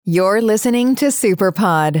You're listening to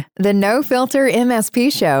SuperPod, the no-filter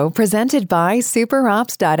MSP show presented by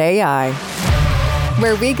SuperOps.ai,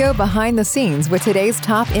 where we go behind the scenes with today's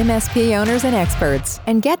top MSP owners and experts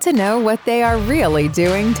and get to know what they are really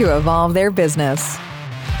doing to evolve their business.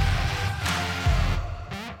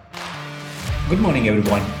 Good morning,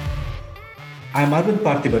 everyone. I'm Arvind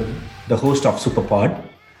Parthiban, the host of SuperPod.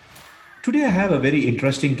 Today, I have a very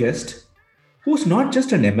interesting guest who's not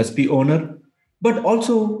just an MSP owner, but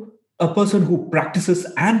also a person who practices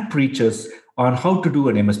and preaches on how to do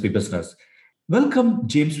an MSP business. Welcome,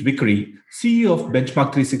 James Vickery, CEO of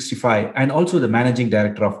Benchmark 365 and also the managing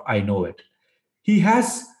director of I Know It. He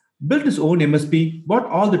has built his own MSP, bought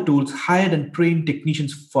all the tools, hired and trained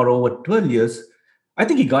technicians for over 12 years. I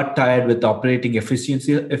think he got tired with operating efficiencies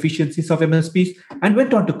of MSPs and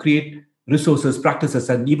went on to create resources, practices,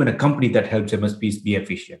 and even a company that helps MSPs be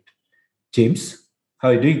efficient. James, how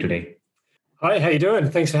are you doing today? Hi, how you doing?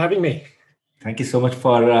 Thanks for having me. Thank you so much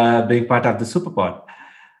for being part of the SuperPod.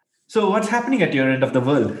 So what's happening at your end of the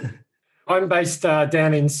world? I'm based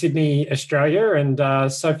down in Sydney, Australia, and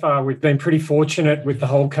so far we've been pretty fortunate with the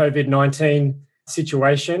whole COVID-19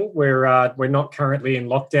 situation where we're not currently in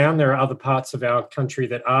lockdown. There are other parts of our country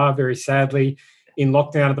that are very sadly in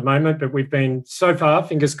lockdown at the moment, but we've been so far,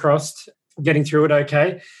 fingers crossed, getting through it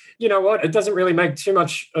okay. You know what? It doesn't really make too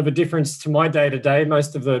much of a difference to my day to day.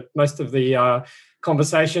 Most of the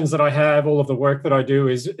conversations that I have, all of the work that I do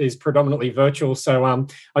is predominantly virtual. So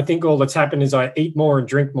I think all that's happened is I eat more and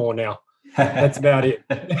drink more now. That's about it.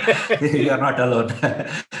 You're not alone.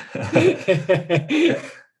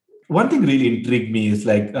 One thing really intrigued me is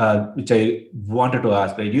which I wanted to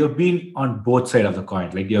ask, right? You've been on both sides of the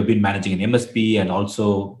coin. Like you've been managing an MSP and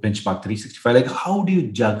also Benchmark 365. Like how do you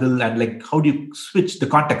juggle and how do you switch the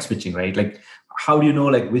context switching, right? Like how do you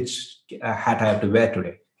know which hat I have to wear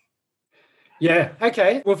today? Yeah.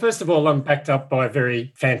 Okay. Well, first of all, I'm backed up by a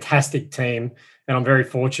very fantastic team, and I'm very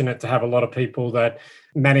fortunate to have a lot of people that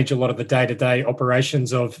manage a lot of the day-to-day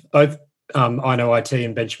operations of both I Know IT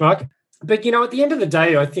and Benchmark. But, at the end of the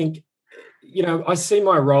day, I think, I see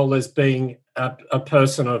my role as being a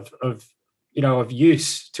person of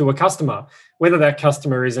use to a customer, whether that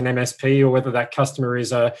customer is an MSP or whether that customer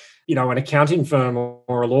is an accounting firm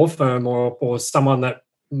or a law firm or someone that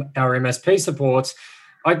our MSP supports.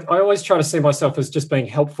 I always try to see myself as just being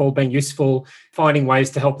helpful, being useful, finding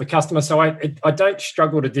ways to help the customer. So I don't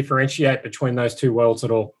struggle to differentiate between those two worlds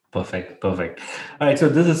at all. Perfect. All right. So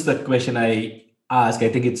this is the question I ask. I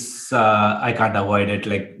think it's I can't avoid it.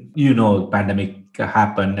 Pandemic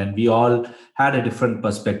happened and we all had a different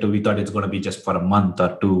perspective. We thought it's going to be just for a month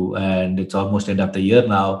or two, and it's almost end of the year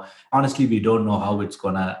now. Honestly, we don't know how it's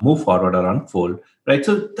going to move forward or unfold, right?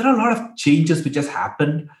 So there are a lot of changes which has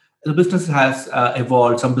happened. The business has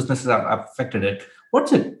evolved. Some businesses have affected it.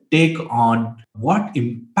 What's your take on what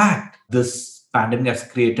impact this pandemic has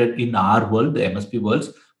created in our world, the MSP worlds?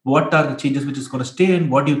 What are the changes which is going to stay,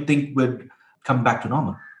 and what do you think would come back to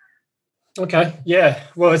normal? Okay. Yeah.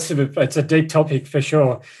 Well, it's a deep topic for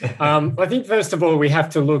sure. I think, first of all, we have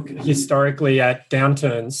to look historically at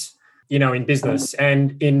downturns, in business.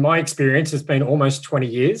 And in my experience, it's been almost 20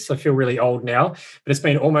 years. I feel really old now, but it's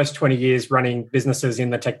been almost 20 years running businesses in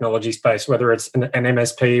the technology space, whether it's an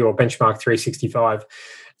MSP or Benchmark 365.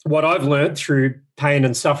 What I've learned through pain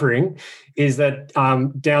and suffering is that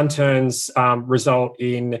downturns result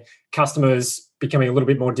in customers becoming a little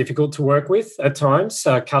bit more difficult to work with at times.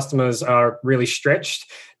 Customers are really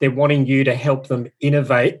stretched. They're wanting you to help them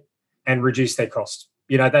innovate and reduce their cost.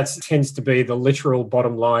 That tends to be the literal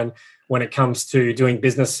bottom line when it comes to doing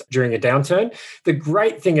business during a downturn. The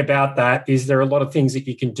great thing about that is there are a lot of things that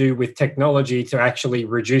you can do with technology to actually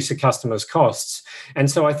reduce a customer's costs.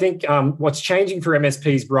 And so I think what's changing for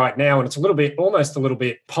MSPs right now, and it's almost a little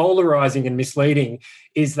bit polarizing and misleading,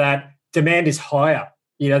 is that demand is higher.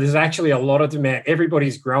 There's actually a lot of demand.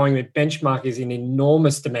 Everybody's growing. The Benchmark is in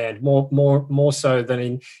enormous demand, more so than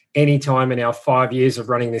in any time in our 5 years of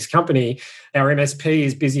running this company. Our MSP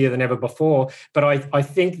is busier than ever before. But I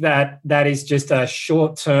think that is just a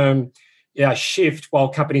short-term shift while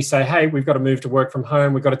companies say, hey, we've got to move to work from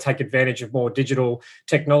home. We've got to take advantage of more digital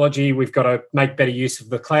technology. We've got to make better use of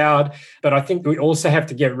the cloud. But I think we also have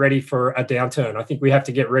to get ready for a downturn. I think we have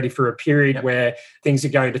to get ready for a period where things are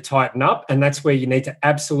going to tighten up. And that's where you need to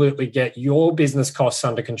absolutely get your business costs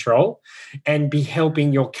under control and be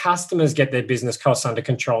helping your customers get their business costs under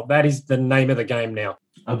control. That is the name of the game now.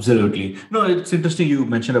 Absolutely. No, it's interesting you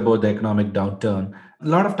mentioned about the economic downturn. A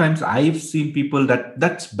lot of times I've seen people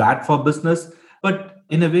that's bad for business, but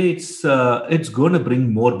in a way it's going to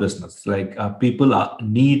bring more business. People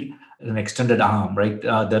need an extended arm, right?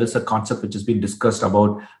 There is a concept which has been discussed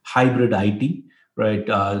about hybrid IT, right?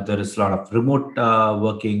 There is a lot of remote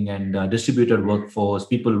working and distributed workforce.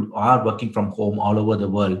 People are working from home all over the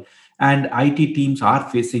world. And IT teams are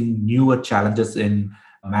facing newer challenges in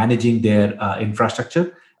managing their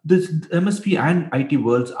infrastructure. This MSP and IT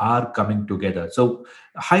worlds are coming together. So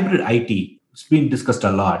hybrid IT, it's been discussed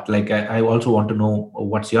a lot. Like I also want to know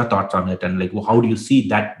what's your thoughts on it, and like how do you see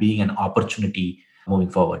that being an opportunity moving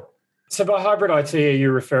forward? So by hybrid IT, are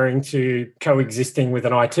you referring to coexisting with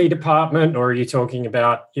an IT department, or are you talking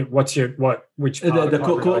about which part of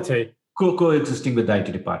hybrid IT? Coexisting with the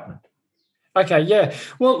IT department. Okay, yeah.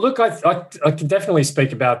 Well, look, I can definitely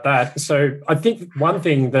speak about that. So I think one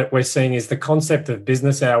thing that we're seeing is the concept of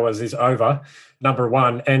business hours is over, number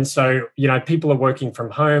one. And so, people are working from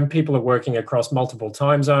home, people are working across multiple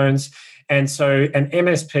time zones. And so an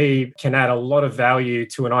MSP can add a lot of value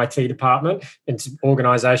to an IT department and to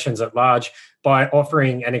organizations at large by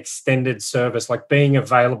offering an extended service, like being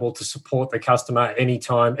available to support the customer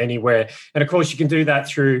anytime, anywhere. And of course, you can do that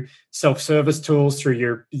through self-service tools, through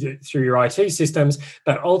your IT systems.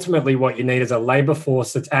 But ultimately, what you need is a labor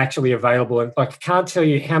force that's actually available. And I can't tell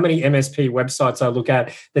you how many MSP websites I look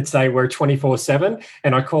at that say we're 24/7,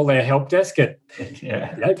 and I call their help desk at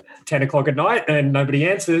 10 o'clock at night and nobody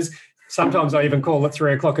answers. Sometimes I even call at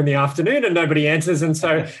 3 o'clock in the afternoon and nobody answers. And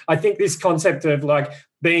so I think this concept of like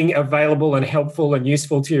being available and helpful and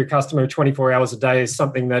useful to your customer 24 hours a day is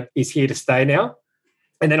something that is here to stay now.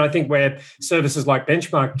 And then I think where services like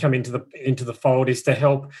Benchmark come into the fold is to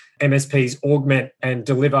help MSPs augment and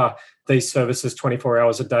deliver these services 24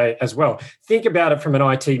 hours a day as well. Think about it from an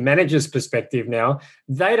IT manager's perspective now.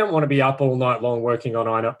 They don't want to be up all night long working on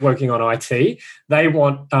IT. They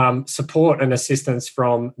want support and assistance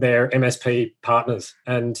from their MSP partners.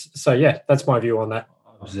 And so, yeah, that's my view on that.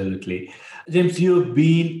 Absolutely. James, you've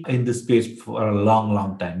been in this space for a long,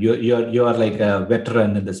 long time. You're like a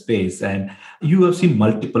veteran in the space, and you have seen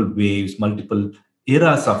multiple waves, multiple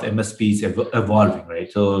eras of MSPs evolving,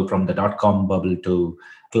 right? So from the .com bubble to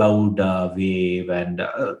cloud wave, and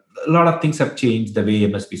a lot of things have changed. The way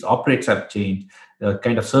MSPs operates have changed. The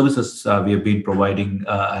kind of services we have been providing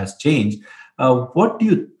has changed. What do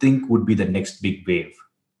you think would be the next big wave?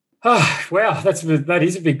 Wow, that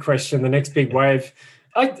is a big question. The next big wave.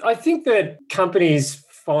 I think that companies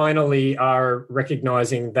finally are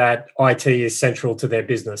recognizing that IT is central to their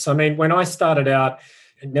business. I mean, when I started out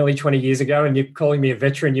nearly 20 years ago, and you're calling me a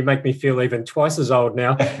veteran, you make me feel even twice as old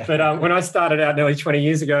now. But when I started out nearly 20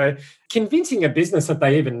 years ago, convincing a business that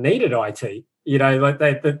they even needed IT,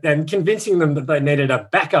 and convincing them that they needed a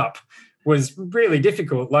backup was really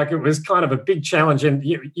difficult. Like, it was kind of a big challenge, and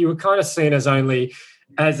you were kind of seen as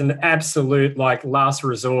an absolute like last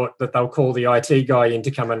resort that they'll call the IT guy in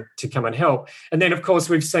to come and help. And then, of course,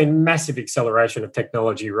 we've seen massive acceleration of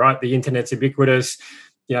technology, right? The internet's ubiquitous.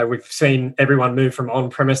 We've seen everyone move from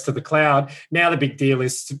on-premise to the cloud. Now the big deal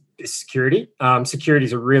is security. Security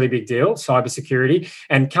is a really big deal, cybersecurity.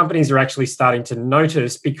 And companies are actually starting to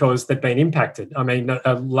notice because they've been impacted. I mean,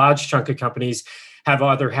 a large chunk of companies have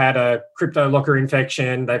either had a crypto locker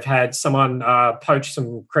infection, they've had someone poach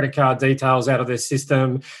some credit card details out of their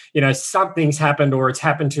system, something's happened, or it's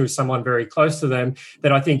happened to someone very close to them,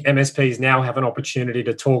 that I think MSPs now have an opportunity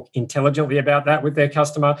to talk intelligently about that with their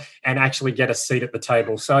customer and actually get a seat at the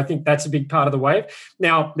table. So I think that's a big part of the wave.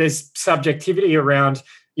 Now, there's subjectivity around,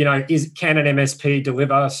 can an MSP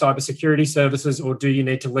deliver cybersecurity services, or do you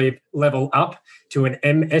need to level up to an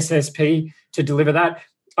MSSP to deliver that?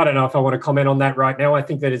 I don't know if I want to comment on that right now. I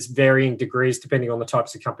think that it's varying degrees depending on the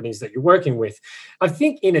types of companies that you're working with. I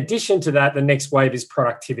think in addition to that, the next wave is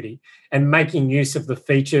productivity and making use of the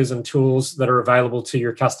features and tools that are available to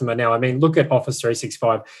your customer now. I mean, look at Office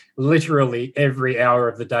 365. Literally every hour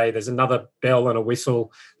of the day, there's another bell and a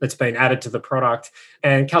whistle that's been added to the product,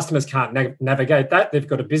 and customers can't navigate that. They've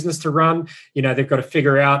got a business to run. They've got to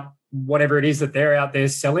figure out whatever it is that they're out there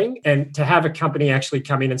selling, and to have a company actually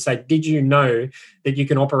come in and say, did you know that you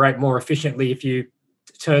can operate more efficiently if you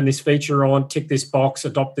turn this feature on, tick this box,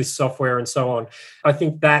 adopt this software, and so on? I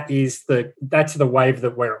think that's the wave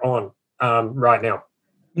that we're on right now.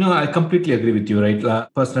 No, I completely agree with you, right?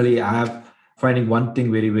 Personally, I have finding one thing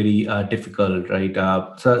very, very difficult, right?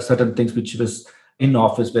 Certain things which was in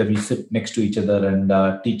office where we sit next to each other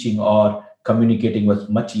and teaching or communicating was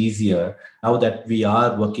much easier. Now that we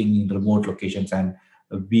are working in remote locations and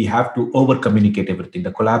we have to over communicate everything,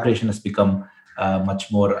 the collaboration has become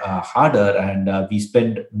much more harder, and we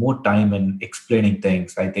spend more time in explaining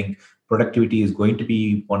things. I think productivity is going to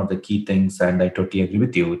be one of the key things, and I totally agree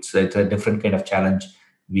with you. It's a different kind of challenge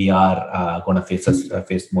we are going to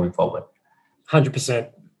face moving forward. 100%.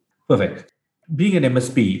 Perfect. Being an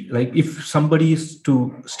MSP, like if somebody is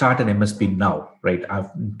to start an MSP now, right,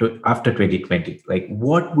 after 2020, like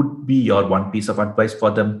what would be your one piece of advice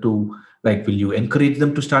for them to, like, will you encourage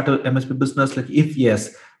them to start a MSP business? Like, if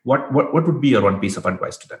yes, what would be your one piece of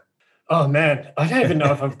advice to them? Oh man, I don't even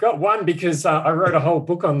know if I've got one because I wrote a whole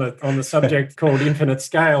book on the subject called Infinite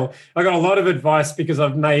Scale. I got a lot of advice because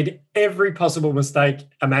I've made every possible mistake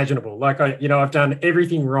imaginable. Like I've done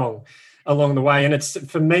everything wrong along the way. And it's,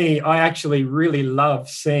 for me, I actually really love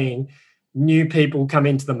seeing new people come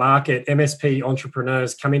into the market, MSP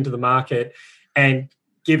entrepreneurs come into the market and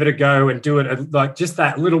give it a go and do it like just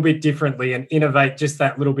that little bit differently and innovate just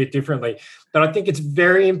that little bit differently. But I think it's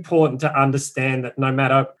very important to understand that no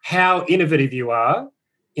matter how innovative you are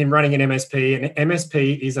in running an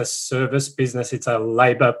MSP is a service business. It's a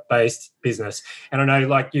labor-based business. And I know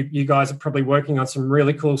like you guys are probably working on some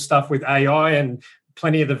really cool stuff with AI, and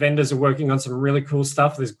plenty of the vendors are working on some really cool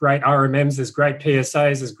stuff. There's great RMMs, there's great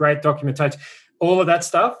PSAs, there's great documentation. All of that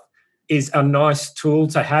stuff is a nice tool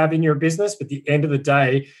to have in your business, but at the end of the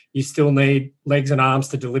day, you still need legs and arms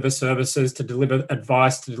to deliver services, to deliver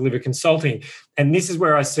advice, to deliver consulting. And this is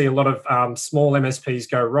where I see a lot of small MSPs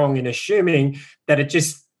go wrong in assuming that it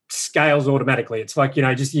just scales automatically. It's like,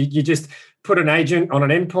 you just put an agent on an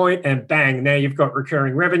endpoint and bang, now you've got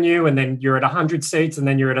recurring revenue, and then you're at 100 seats, and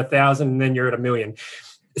then you're at 1,000, and then you're at 1 million.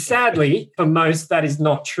 Sadly, for most, that is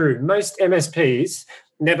not true. Most MSPs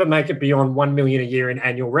never make it beyond 1 million a year in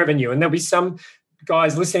annual revenue. And there'll be some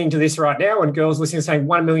guys listening to this right now and girls listening saying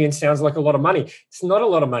 1 million sounds like a lot of money. It's not a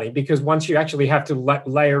lot of money, because once you actually have to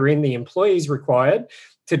layer in the employees required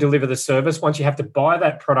to deliver the service, once you have to buy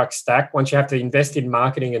that product stack, once you have to invest in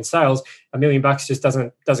marketing and sales, $1 million just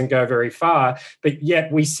doesn't go very far. But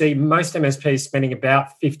yet we see most MSPs spending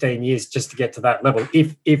about 15 years just to get to that level,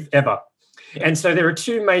 if ever. And so there are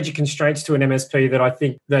two major constraints to an MSP that I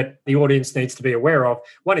think that the audience needs to be aware of.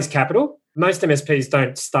 One is capital. Most MSPs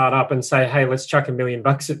don't start up and say, hey, let's chuck $1 million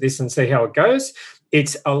at this and see how it goes.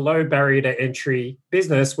 It's a low barrier to entry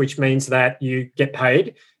business, which means that you get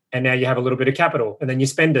paid and now you have a little bit of capital, and then you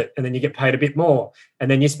spend it, and then you get paid a bit more,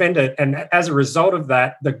 and then you spend it. And as a result of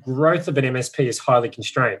that, the growth of an MSP is highly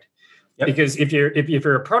constrained. Yep. Because if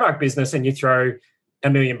you're a product business and you throw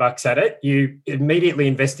 $1 million at it, you immediately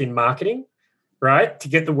invest in marketing, right, to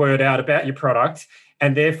get the word out about your product,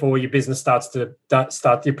 and therefore your business your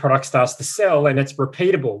product starts to sell, and it's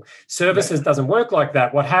repeatable. Services doesn't work like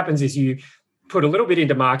that. What happens is you put a little bit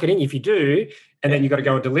into marketing, if you do, and then you got to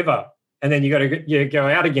go and deliver, and then you got to go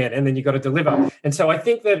out again, and then you got to deliver. And so I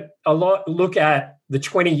think that a lot look at the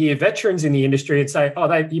 20-year veterans in the industry and say,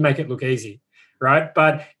 oh, you make it look easy, right?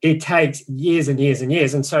 But it takes years and years and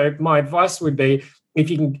years. And so my advice would be,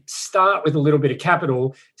 if you can start with a little bit of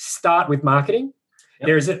capital, start with marketing.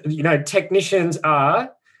 Yep. Technicians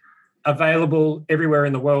are available everywhere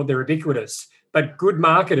in the world. They're ubiquitous. But good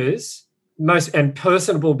marketers, and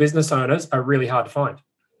personable business owners are really hard to find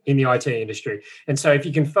in the IT industry. And so if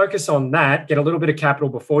you can focus on that, get a little bit of capital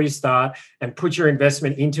before you start, and put your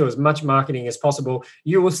investment into as much marketing as possible,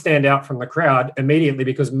 you will stand out from the crowd immediately,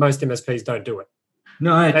 because most MSPs don't do it.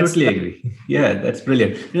 No, I totally agree. Yeah, that's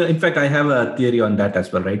brilliant. In fact, I have a theory on that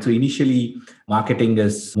as well, right? So initially, marketing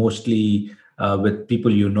is mostly with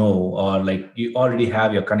people or like you already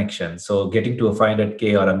have your connections. So getting to a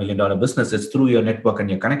 500K or $1 million business is through your network and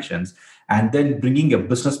your connections. And then bringing a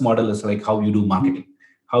business model is like how you do marketing,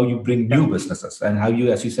 how you bring new businesses, and how you,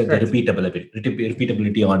 as you said, the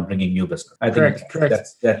repeatability on bringing new business. I think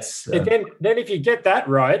correct. That's then if you get that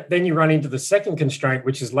right, then you run into the second constraint,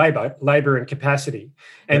 which is labor and capacity.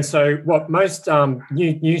 And so what most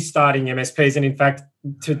new starting MSPs, and in fact,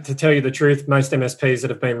 to tell you the truth, most MSPs that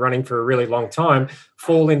have been running for a really long time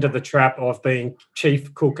fall into the trap of being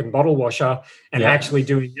chief cook and bottle washer and actually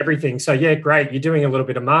doing everything. So great, you're doing a little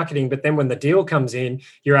bit of marketing, but then when the deal comes in,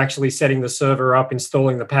 you're actually setting the server up,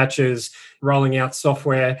 installing the patches, rolling out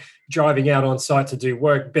software, driving out on site to do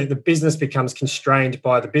work. But the business becomes constrained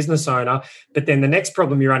by the business owner. But then the next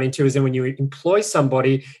problem you run into is then when you employ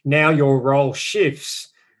somebody, now your role shifts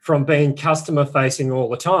from being customer facing all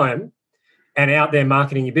the time and out there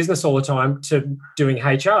marketing your business all the time to doing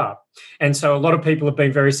HR. And so a lot of people have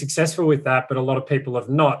been very successful with that, but a lot of people have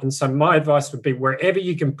not. And so my advice would be, wherever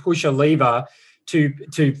you can push a lever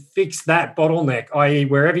to fix that bottleneck, i.e.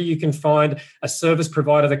 wherever you can find a service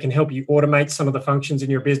provider that can help you automate some of the functions in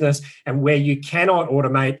your business, and where you cannot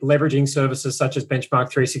automate, leveraging services such as Benchmark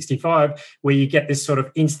 365, where you get this sort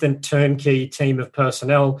of instant turnkey team of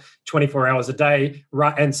personnel 24 hours a day,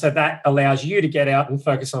 right? And so that allows you to get out and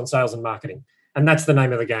focus on sales and marketing. And that's the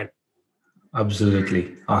name of the game.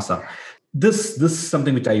 Absolutely. Awesome. This is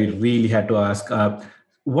something which I really had to ask.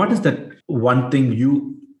 what is that one thing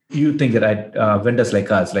you think that vendors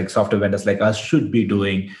like us, like software vendors like us, should be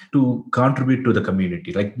doing to contribute to the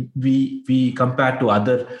community? Like we compared to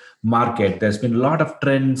other market, there's been a lot of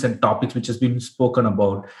trends and topics which has been spoken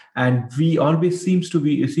about, and we always seem to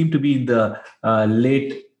be in the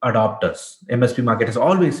late adopters. MSP market has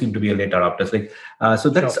always seemed to be a late adopters. So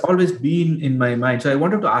that's always been in my mind. So I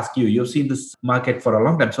wanted to ask you. You've seen this market for a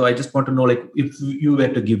long time. So I just want to know, like, if you were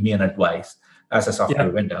to give me an advice as a software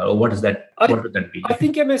vendor, or what is that? What would that be? I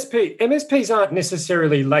think MSPs aren't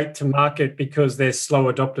necessarily late to market because they're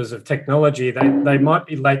slow adopters of technology. They might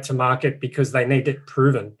be late to market because they need it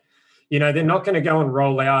proven. They're not going to go and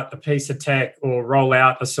roll out a piece of tech or roll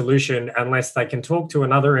out a solution unless they can talk to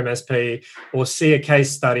another MSP or see a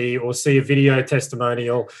case study or see a video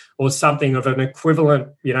testimonial or something of an equivalent,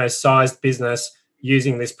 sized business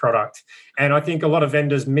using this product. And I think a lot of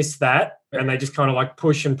vendors miss that, and they just kind of like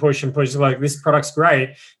push and push and push. Like, this product's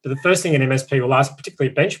great, but the first thing an MSP will ask,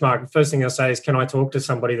 particularly Benchmark, the first thing they'll say is, can I talk to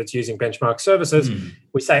somebody that's using Benchmark services?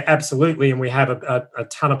 We say absolutely, and we have a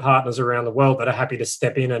ton of partners around the world that are happy to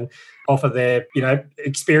step in and offer their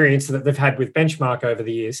experience that they've had with Benchmark over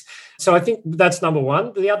the years. So I think that's number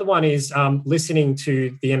one. The other one is listening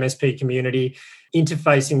to the MSP community,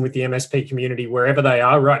 interfacing with the MSP community wherever they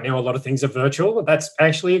are. Right now, a lot of things are virtual. That's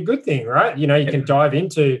actually a good thing, right? You can dive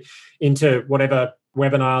into whatever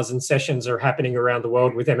webinars and sessions are happening around the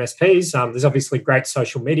world with MSPs. There's obviously great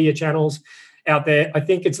social media channels out there. I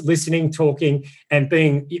think it's listening, talking, and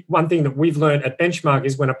being. One thing that we've learned at Benchmark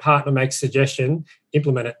is when a partner makes a suggestion,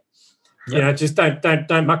 implement it. Yep. Just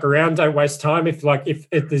don't muck around. Don't waste time. If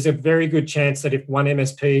there's a very good chance that if one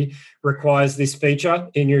MSP requires this feature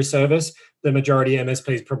in your service, the majority of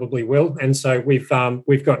MSPs probably will. And so we've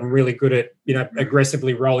gotten really good at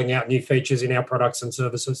aggressively rolling out new features in our products and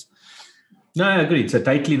services. No, I agree. It's a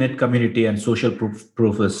tightly knit community, and social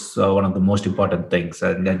proof is one of the most important things.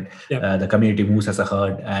 And then the community moves as a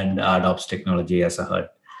herd and adopts technology as a herd.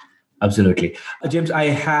 Absolutely. James, I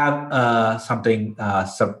have something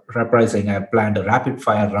surprising. I planned a rapid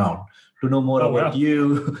fire round to know more about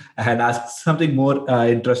you and ask something more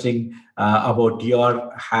interesting about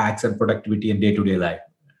your hacks and productivity in day-to-day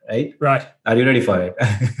life. Right. Are you ready for it?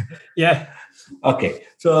 Yeah. Okay.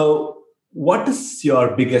 So what is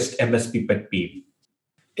your biggest MSP pet peeve?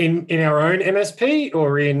 In our own MSP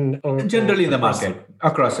or generally in the market,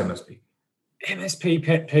 across MSP? MSP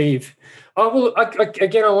pet peeve. Oh, well,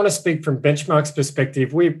 again, I want to speak from Benchmark's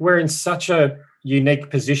perspective. We're in such a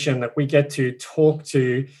unique position that we get to talk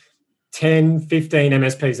to 10, 15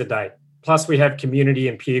 MSPs a day. Plus, we have community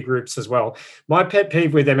and peer groups as well. My pet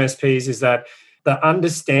peeve with MSPs is that the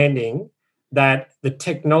understanding that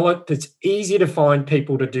it's easy to find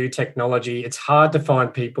people to do technology. It's hard to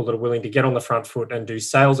find people that are willing to get on the front foot and do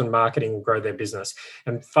sales and marketing and grow their business.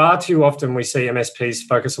 And far too often we see MSPs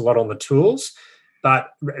focus a lot on the tools. But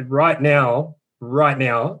right now,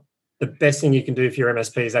 the best thing you can do for your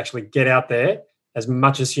MSP is actually get out there as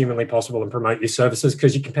much as humanly possible and promote your services,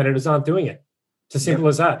 because your competitors aren't doing it. It's as simple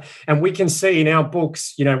as that. And we can see in our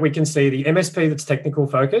books, we can see the MSP that's technical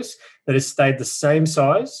focus that has stayed the same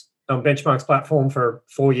size on Benchmark's platform for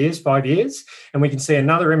 4 years, 5 years. And we can see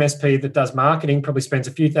another MSP that does marketing, probably spends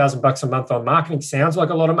a few $1,000s a month on marketing. Sounds like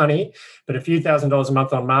a lot of money, but a few $1,000s a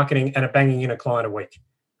month on marketing and banging in a client a week.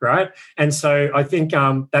 Right. And so I think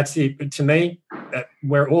that's it. To me,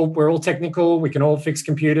 we're all technical. We can all fix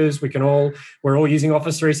computers. We're all using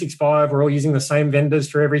Office 365. We're all using the same vendors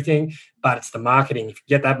for everything. But it's the marketing. If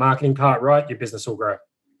you get that marketing part right, your business will grow.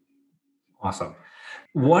 Awesome.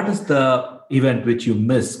 What is the event which you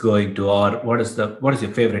miss going to, or what is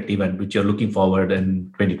your favorite event which you're looking forward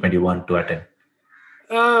in 2021 to attend?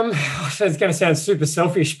 So it's going to sound super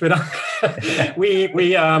selfish, but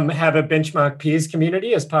we have a Benchmark peers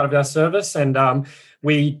community as part of our service, and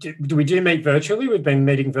we do meet virtually. We've been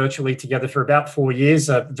meeting virtually together for about 4 years.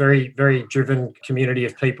 A very, very driven community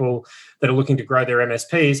of people that are looking to grow their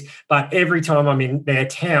MSPs. But every time I'm in their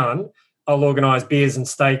town, I'll organise beers and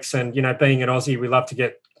steaks, and being an Aussie, we love to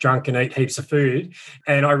get drunk and eat heaps of food,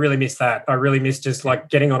 and I really miss that. I really miss just like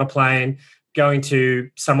getting on a plane, going to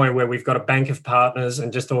somewhere where we've got a bank of partners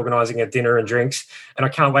and just organising a dinner and drinks. And I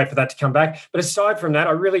can't wait for that to come back. But aside from that,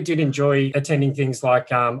 I really did enjoy attending things like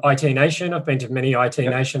IT Nation. I've been to many IT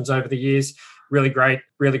Nations over the years. Really great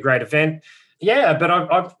event. Yeah, but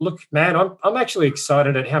I'm actually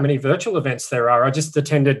excited at how many virtual events there are. I just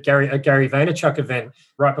attended a Gary Vaynerchuk event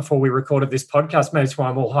right before we recorded this podcast. Maybe that's why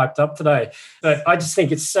I'm all hyped up today. But I just think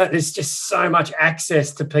there's just so much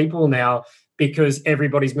access to people now, because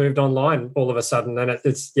everybody's moved online all of a sudden, and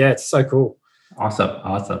it's so cool.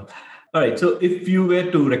 Awesome. All right. So if you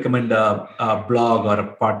were to recommend a blog or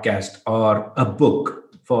a podcast or a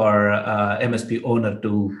book for MSP owner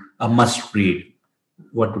to a must read,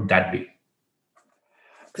 what would that be?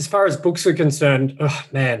 As far as books are concerned, oh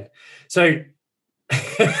man. So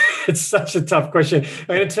it's such a tough question. I'm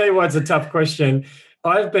going to tell you why it's a tough question.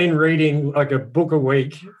 I've been reading like a book a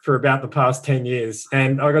week for about the past 10 years,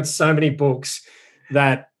 and I got so many books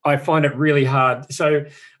that I find it really hard. So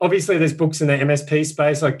obviously there's books in the MSP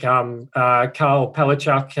space, like Carl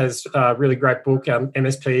Palachuk has a really great book,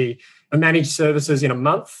 MSP Managed Services in a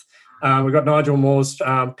Month. We've got Nigel Moore's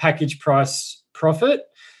Package Price Profit,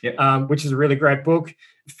 which is a really great book.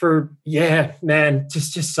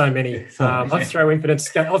 Just so many. I'll throw Infinite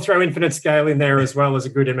Scale in there as well as a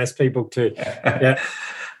good MSP book too. Yeah.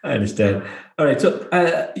 I understand. All right. So,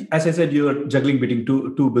 as I said, you're juggling between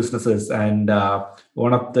two businesses, and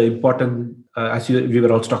one of the important, we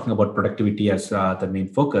were also talking about productivity as the main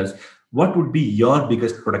focus. What would be your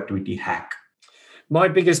biggest productivity hack? My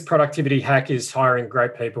biggest productivity hack is hiring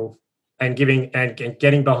great people and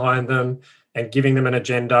getting behind them and giving them an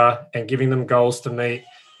agenda and giving them goals to meet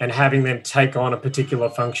and having them take on a particular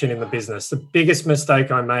function in the business. The biggest mistake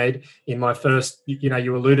I made in my first,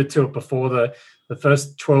 you alluded to it before, the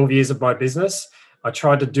first 12 years of my business, I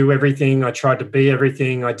tried to do everything. I tried to be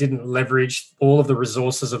everything. I didn't leverage all of the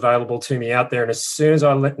resources available to me out there. And as soon as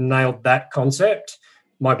I nailed that concept,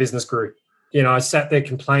 my business grew. I sat there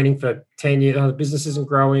complaining for 10 years, the business isn't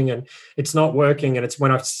growing and it's not working. And it's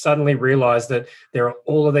when I suddenly realized that there are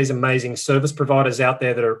all of these amazing service providers out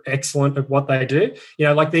there that are excellent at what they do.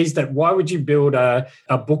 Like these, why would you build a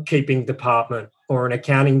bookkeeping department or an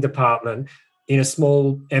accounting department in a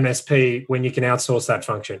small MSP when you can outsource that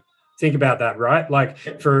function? Think about that, right? Like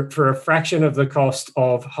for a fraction of the cost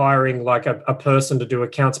of hiring like a person to do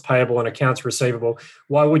accounts payable and accounts receivable,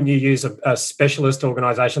 why wouldn't you use a specialist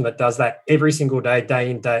organization that does that every single day, day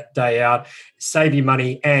in, day out, save you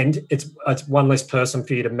money, and it's one less person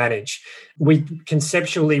for you to manage? We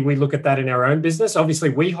look at that in our own business. Obviously,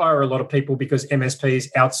 we hire a lot of people because MSPs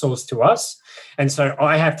outsource to us. And so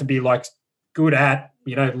I have to be like good at,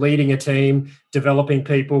 leading a team, developing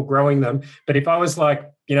people, growing them. But if I was like,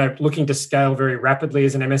 looking to scale very rapidly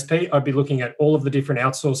as an MSP, I'd be looking at all of the different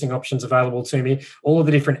outsourcing options available to me, all of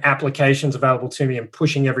the different applications available to me, and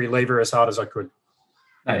pushing every lever as hard as I could.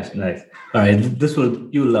 Nice. All right,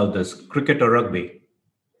 you'll love this. Cricket or rugby?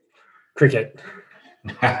 Cricket.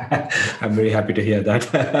 I'm very happy to hear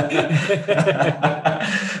that.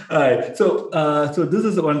 All right. So this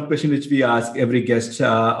is one question which we ask every guest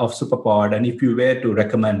of Superpod. And if you were to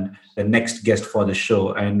recommend the next guest for the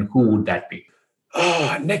show, and who would that be?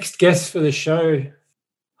 Oh, next guest for the show.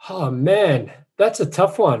 Oh, man, that's a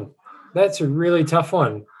tough one. That's a really tough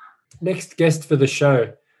one. Next guest for the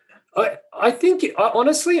show. I think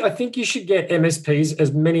you should get MSPs,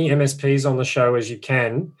 as many MSPs on the show as you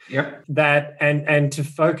can. Yep. That and to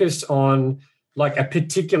focus on like a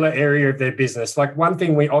particular area of their business. Like one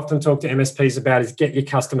thing we often talk to MSPs about is get your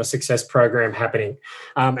customer success program happening.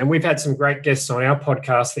 And we've had some great guests on our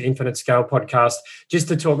podcast, the Infinite Scale podcast, just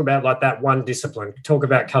to talk about like that one discipline, talk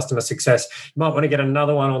about customer success. You might want to get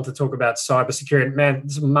another one on to talk about cybersecurity. Man,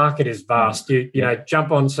 this market is vast. You know,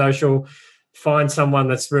 jump on social, find someone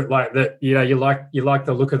that's like that, you like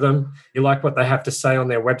the look of them, you like what they have to say on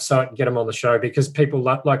their website, and get them on the show, because people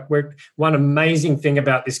like one amazing thing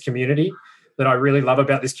about this community that I really love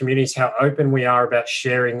about this community is how open we are about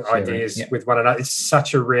sharing ideas with one another. It's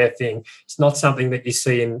such a rare thing. It's not something that you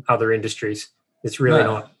see in other industries. It's really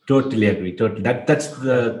not. Totally agree. Totally. That's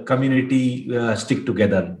the community stick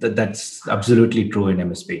together. That's absolutely true in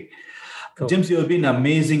MSP. Cool. James, you have been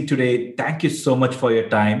amazing today. Thank you so much for your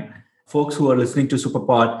time. Folks who are listening to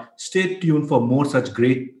Superpod, stay tuned for more such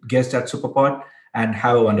great guests at Superpod, and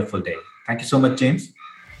have a wonderful day. Thank you so much, James.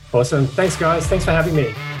 Awesome. Thanks, guys. Thanks for having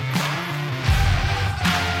me.